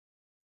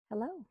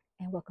Hello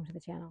and welcome to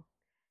the channel.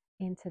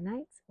 In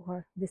tonight's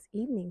or this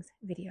evening's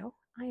video,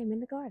 I am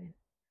in the garden.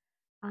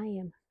 I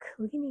am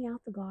cleaning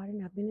out the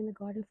garden. I've been in the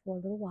garden for a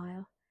little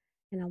while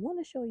and I want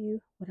to show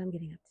you what I'm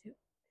getting up to.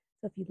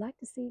 So if you'd like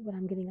to see what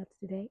I'm getting up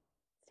to today,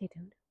 stay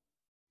tuned.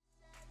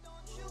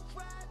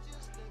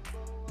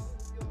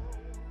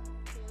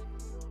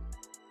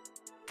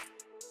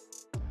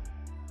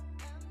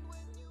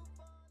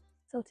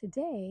 So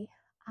today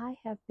I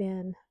have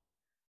been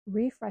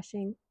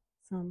refreshing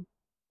some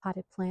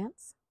potted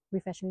plants,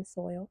 refreshing the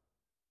soil.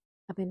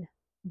 I've been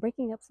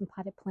breaking up some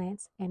potted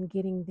plants and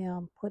getting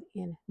them put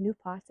in new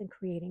pots and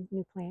creating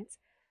new plants.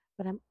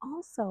 But I'm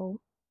also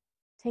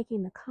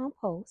taking the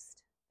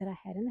compost that I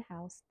had in the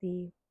house,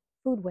 the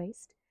food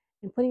waste,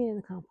 and putting it in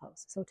the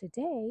compost. So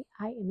today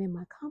I am in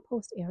my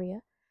compost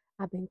area.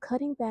 I've been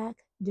cutting back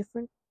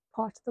different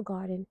parts of the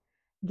garden,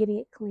 getting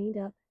it cleaned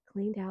up,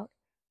 cleaned out,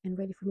 and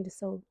ready for me to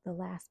sow the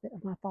last bit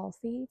of my fall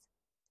seeds.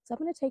 So I'm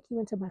going to take you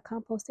into my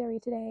compost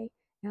area today,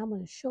 and I'm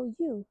going to show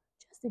you,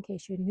 just in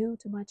case you're new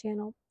to my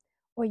channel,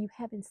 or you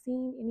haven't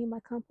seen any of my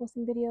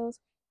composting videos,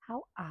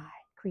 how I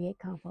create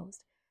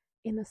compost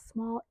in a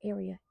small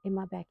area in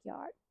my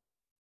backyard.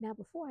 Now,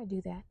 before I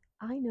do that,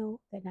 I know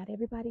that not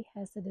everybody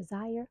has the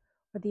desire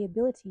or the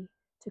ability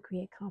to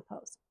create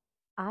compost.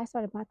 I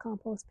started my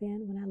compost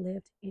bin when I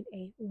lived in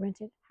a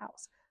rented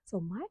house. So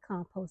my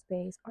compost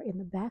bays are in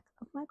the back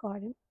of my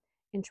garden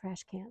in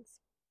trash cans.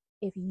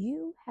 If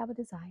you have a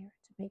desire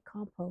to make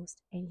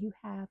compost and you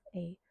have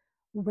a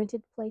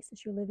rented place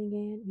that you're living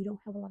in, you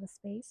don't have a lot of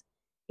space,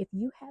 if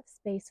you have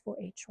space for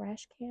a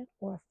trash can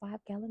or a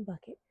 5-gallon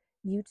bucket,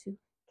 you too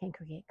can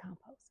create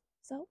compost.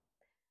 So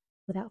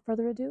without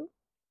further ado,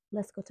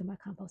 let's go to my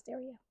compost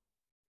area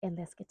and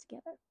let's get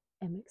together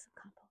and make some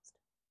compost.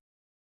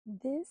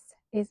 This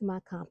is my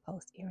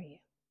compost area,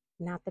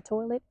 not the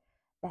toilet.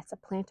 That's a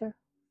planter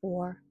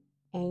for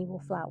annual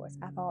flowers.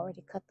 I've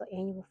already cut the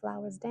annual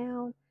flowers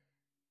down,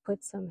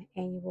 put some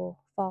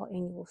fall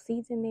annual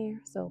seeds in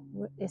there, so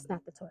it's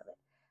not the toilet.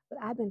 But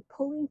I've been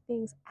pulling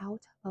things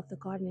out of the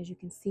garden. As you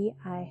can see,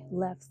 I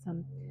left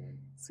some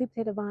sweet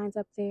potato vines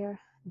up there.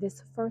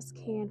 This first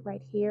can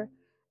right here,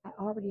 I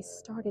already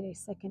started a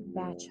second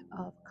batch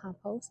of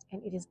compost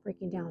and it is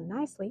breaking down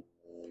nicely.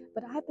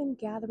 But I've been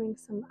gathering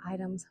some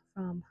items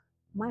from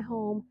my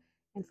home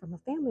and from a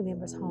family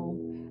member's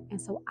home.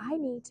 And so I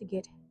need to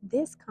get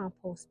this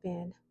compost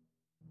bin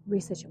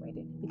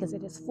resituated because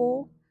it is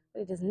full,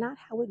 but it is not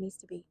how it needs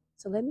to be.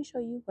 So let me show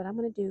you what I'm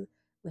going to do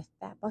with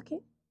that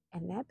bucket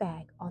and that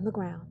bag on the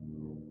ground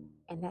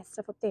and that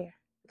stuff up there,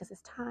 because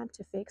it's time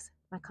to fix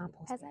my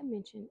compost. As I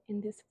mentioned, in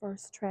this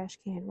first trash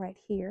can right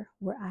here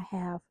where I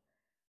have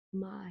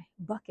my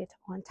bucket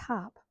on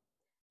top,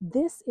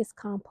 this is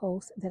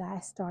compost that I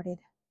started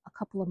a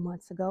couple of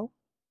months ago.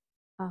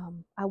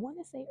 I want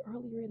to say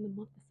earlier in the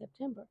month of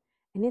September,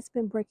 and it's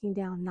been breaking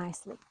down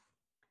nicely.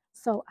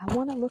 So I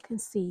want to look and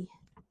see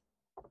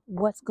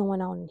what's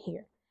going on in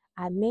here.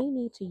 I may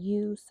need to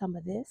use some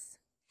of this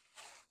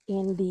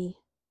in the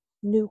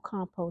new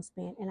compost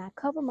bin, and I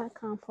cover my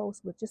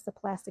compost with just a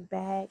plastic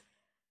bag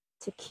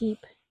to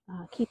keep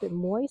it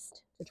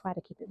moist, to try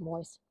to keep it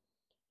moist.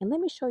 And let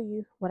me show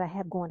you what I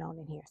have going on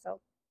in here. So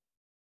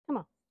come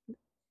on,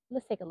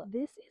 let's take a look.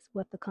 This is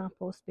what the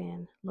compost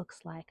bin looks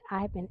like.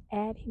 I've been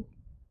adding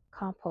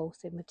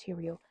composted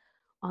material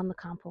on the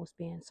compost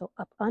bin. So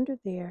up under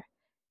there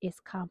is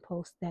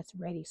compost that's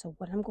ready. So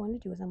what I'm going to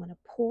do is I'm going to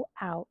pull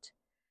out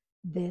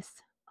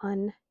this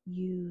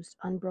unused,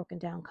 unbroken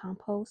down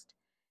compost,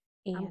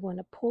 and I'm going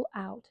to pull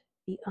out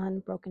the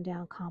unbroken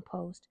down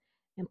compost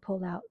and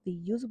pull out the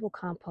usable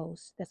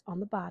compost that's on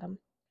the bottom,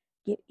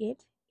 get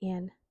it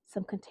in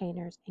some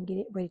containers and get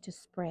it ready to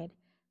spread,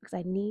 because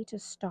I need to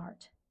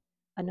start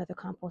another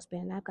compost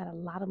bin and I've got a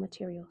lot of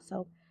material.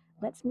 So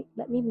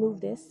let me move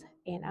this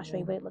and I'll show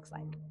you what it looks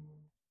like.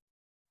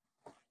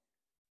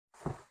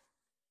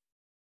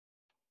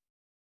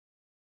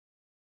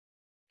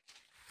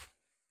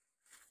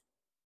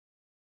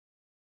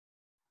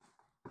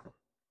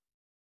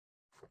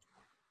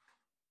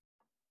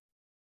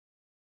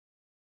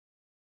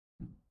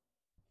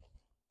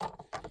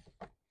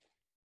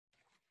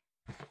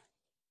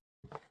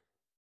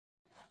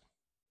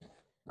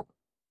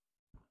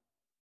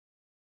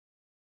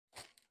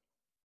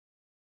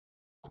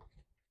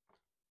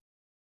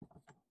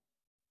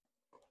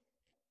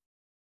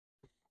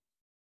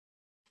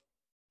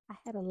 I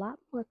had a lot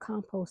more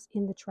compost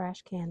in the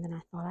trash can than I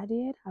thought I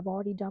did. I've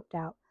already dumped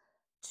out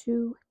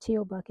 2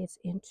 teal buckets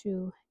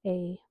into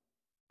a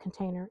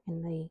container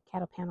in the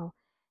cattle panel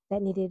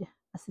that needed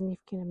a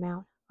significant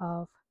amount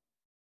of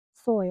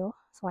soil,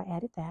 so I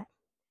added that.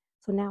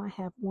 So now I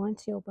have 1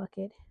 teal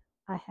bucket,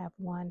 I have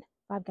 1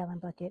 5-gallon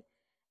bucket,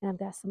 and I've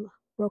got some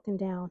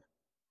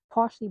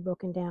partially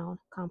broken down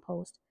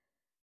compost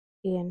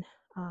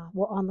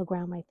on the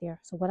ground right there.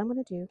 So what I'm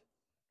going to do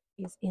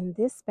is, in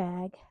this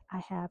bag, I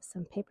have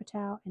some paper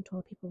towel and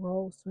toilet paper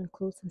rolls to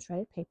include some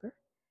shredded paper.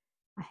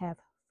 I have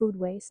food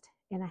waste,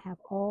 and I have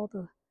all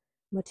the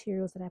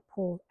materials that I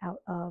pulled out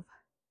of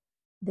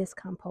this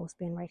compost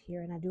bin right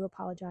here. And I do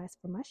apologize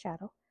for my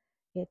shadow.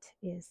 It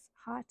is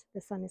hot,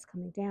 the sun is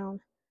coming down,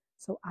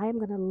 so I am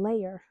going to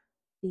layer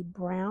the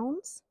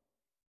browns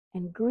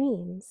and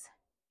greens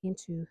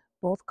into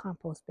both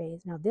compost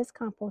bays. Now this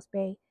compost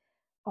bay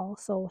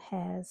also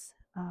has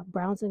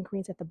browns and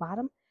greens at the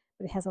bottom,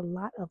 but it has a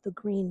lot of the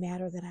green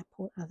matter that I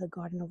pulled out of the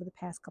garden over the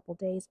past couple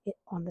days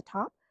on the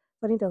top.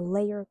 So I need to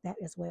layer that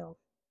as well.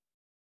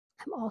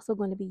 I'm also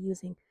going to be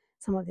using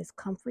some of this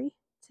comfrey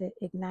to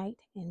ignite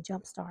and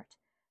jumpstart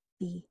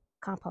the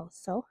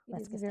compost. So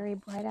let's get very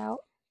bright out,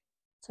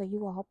 so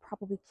you all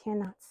probably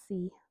cannot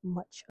see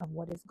much of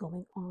what is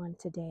going on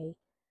today.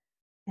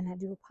 And I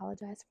do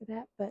apologize for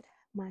that, but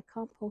my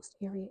compost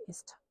area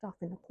is tucked off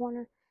in the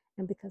corner,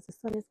 and because the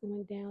sun is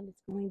going down,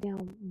 it's going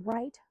down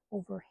right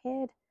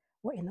overhead,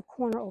 or in the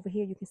corner over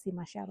here. You can see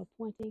my shadow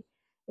pointing.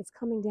 It's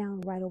coming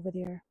down right over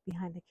there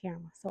behind the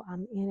camera, so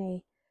I'm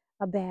in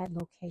a bad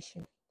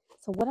location.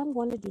 So what I'm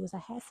going to do is, I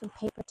had some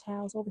paper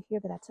towels over here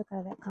that I took out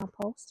of that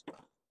compost,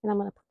 and I'm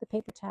going to put the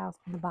paper towels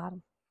on the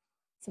bottom.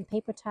 Some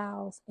paper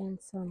towels and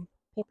some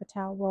paper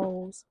towel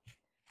rolls.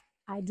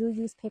 I do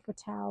use paper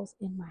towels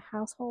in my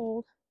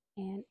household,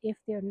 and if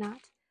they're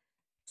not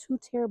too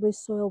terribly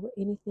soiled with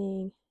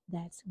anything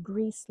that's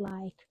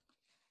grease-like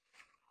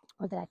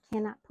or that I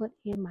cannot put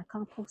in my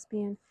compost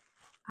bin,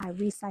 I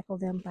recycle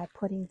them by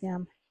putting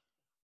them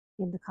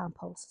in the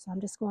compost. So I'm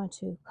just going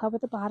to cover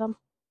the bottom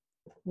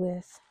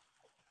with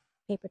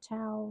paper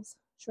towels,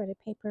 shredded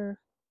paper,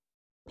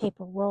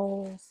 paper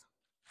rolls,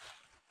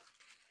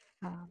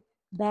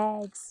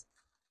 bags,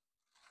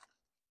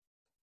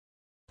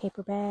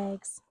 paper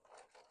bags.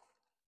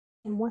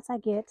 And once I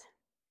get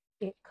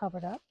it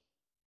covered up,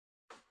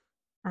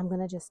 I'm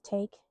going to just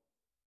take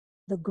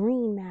the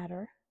green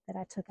matter that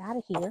I took out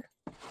of here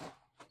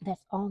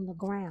that's on the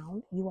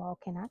ground. You all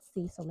cannot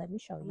see, so let me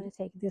show you. I'm going to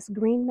take this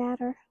green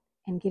matter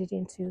and get it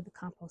into the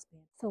compost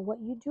bin. So what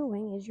you're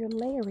doing is you're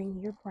layering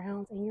your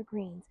browns and your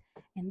greens.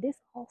 And this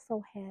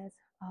also has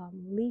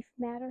leaf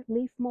matter,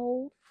 leaf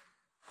mold.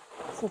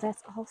 So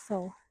that's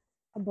also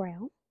a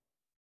brown.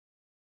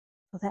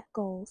 So that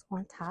goes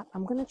on top.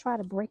 I'm going to try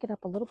to break it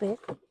up a little bit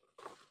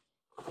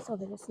so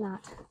that it's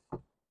not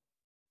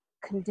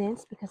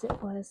condensed, because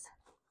it was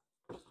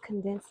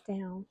condensed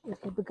down. It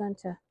had begun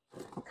to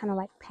kind of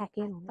like pack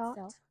in on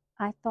itself.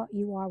 I thought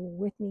you all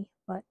were with me,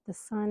 but the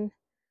sun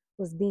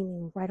was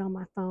beaming right on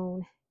my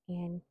phone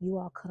and you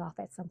all cut off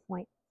at some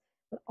point.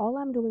 But all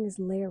I'm doing is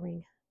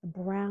layering the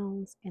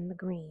browns and the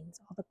greens,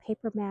 all the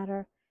paper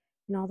matter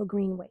and all the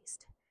green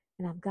waste.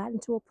 And I've gotten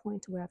to a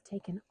point where I've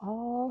taken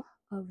all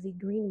of the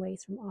green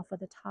waste from off of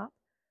the top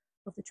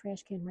of the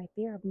trash can right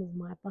there. I've moved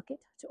my bucket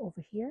to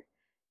over here.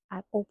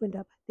 I've opened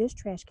up this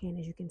trash can,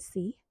 as you can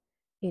see.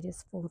 It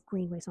is full of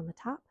green waste on the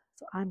top.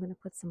 So I'm going to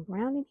put some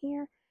brown in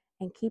here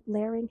and keep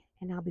layering,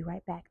 and I'll be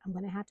right back. I'm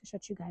going to have to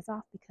shut you guys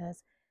off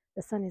because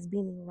the sun is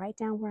beaming right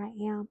down where I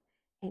am,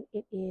 and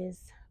it is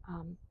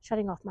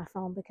shutting off my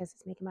phone because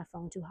it's making my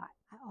phone too hot.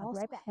 I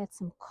also had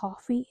some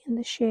coffee in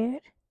the shed,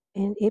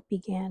 and it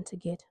began to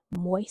get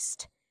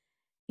moist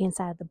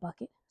inside of the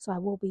bucket. So I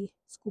will be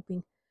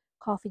scooping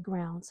coffee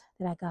grounds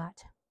that I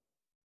got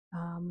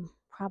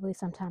probably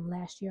sometime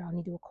last year. I'll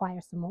need to acquire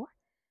some more.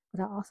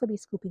 But I'll also be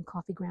scooping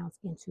coffee grounds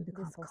into the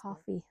compost. This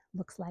coffee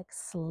looks like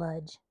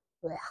sludge.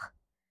 Ugh.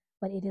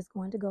 But it is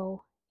going to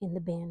go in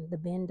the bin. The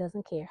bin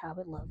doesn't care how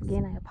it looks.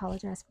 Again, I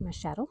apologize for my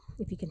shadow,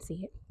 if you can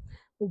see it.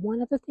 But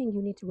one other thing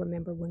you need to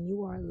remember when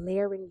you are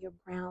layering your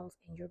browns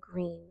and your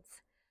greens,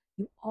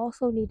 you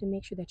also need to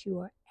make sure that you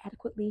are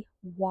adequately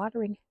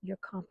watering your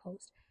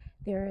compost.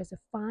 There is a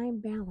fine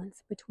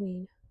balance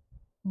between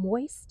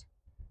moist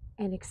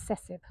and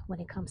excessive when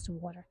it comes to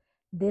water.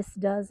 This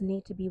does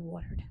need to be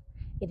watered.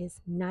 It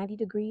is 90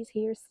 degrees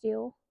here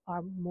still.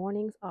 Our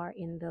mornings are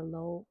in the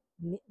low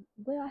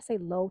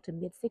to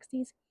mid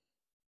 60s.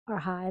 Our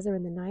highs are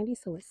in the 90s,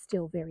 so it's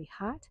still very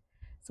hot.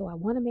 So I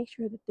want to make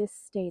sure that this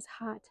stays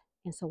hot,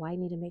 and so I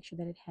need to make sure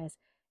that it has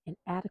an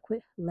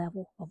adequate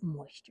level of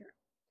moisture.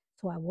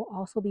 So I will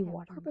also be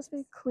watering. I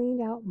purposely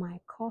cleaned out my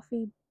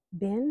coffee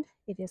bin.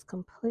 It is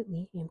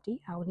completely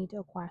empty. I will need to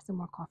acquire some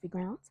more coffee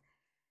grounds.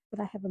 But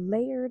I have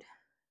layered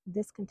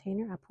this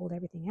container. I pulled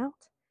everything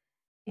out,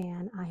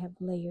 and I have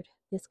layered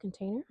this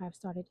container. I've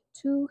started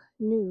 2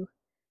 new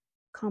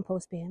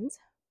compost bins.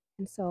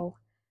 And so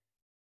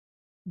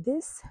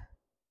this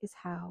is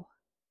how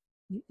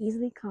you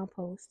easily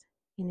compost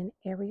in an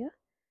area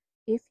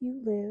if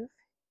you live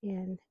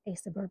in a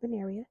suburban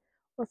area,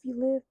 or if you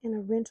live in a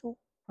rental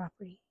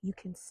property. You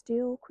can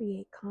still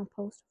create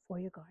compost for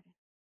your garden.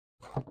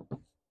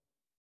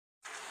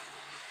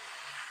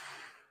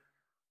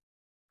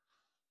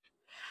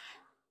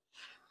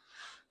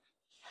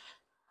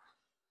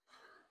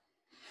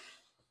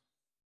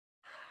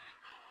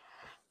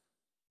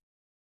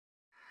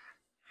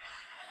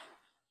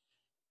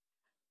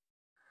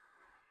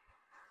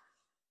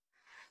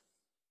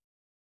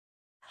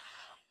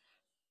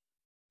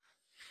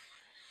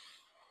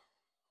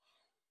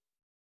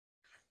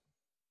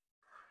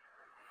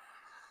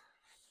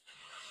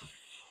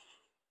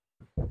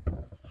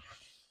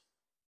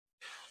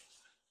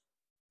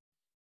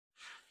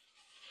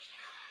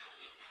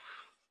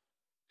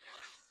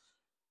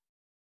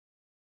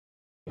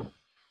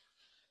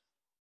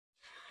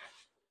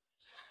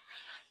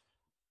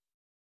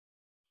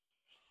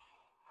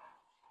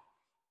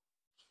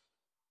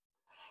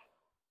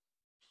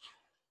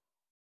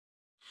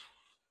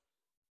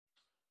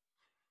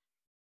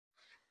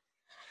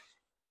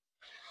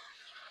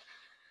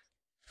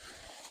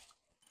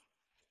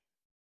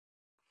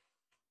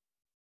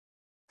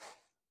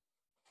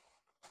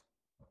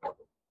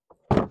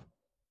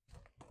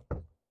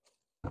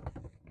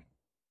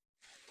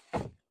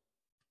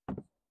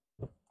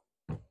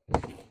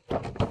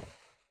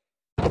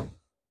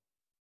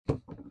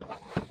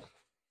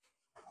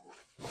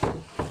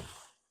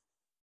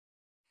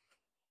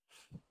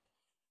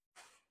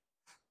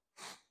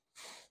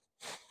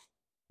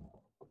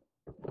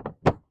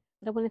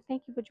 But I want to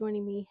thank you for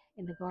joining me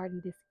in the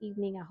garden this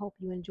evening. I hope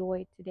you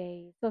enjoyed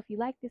today. So if you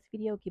like this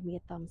video, give me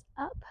a thumbs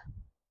up,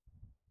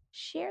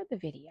 share the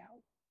video,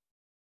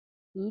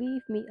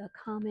 leave me a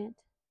comment,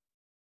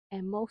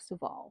 and most of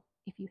all,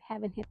 if you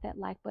haven't hit that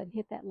like button,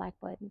 hit that like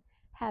button.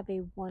 Have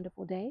a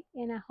wonderful day,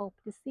 and I hope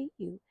to see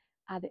you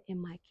either in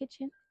my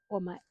kitchen or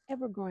my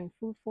ever-growing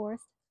food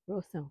forest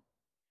real soon.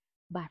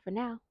 Bye for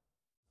now.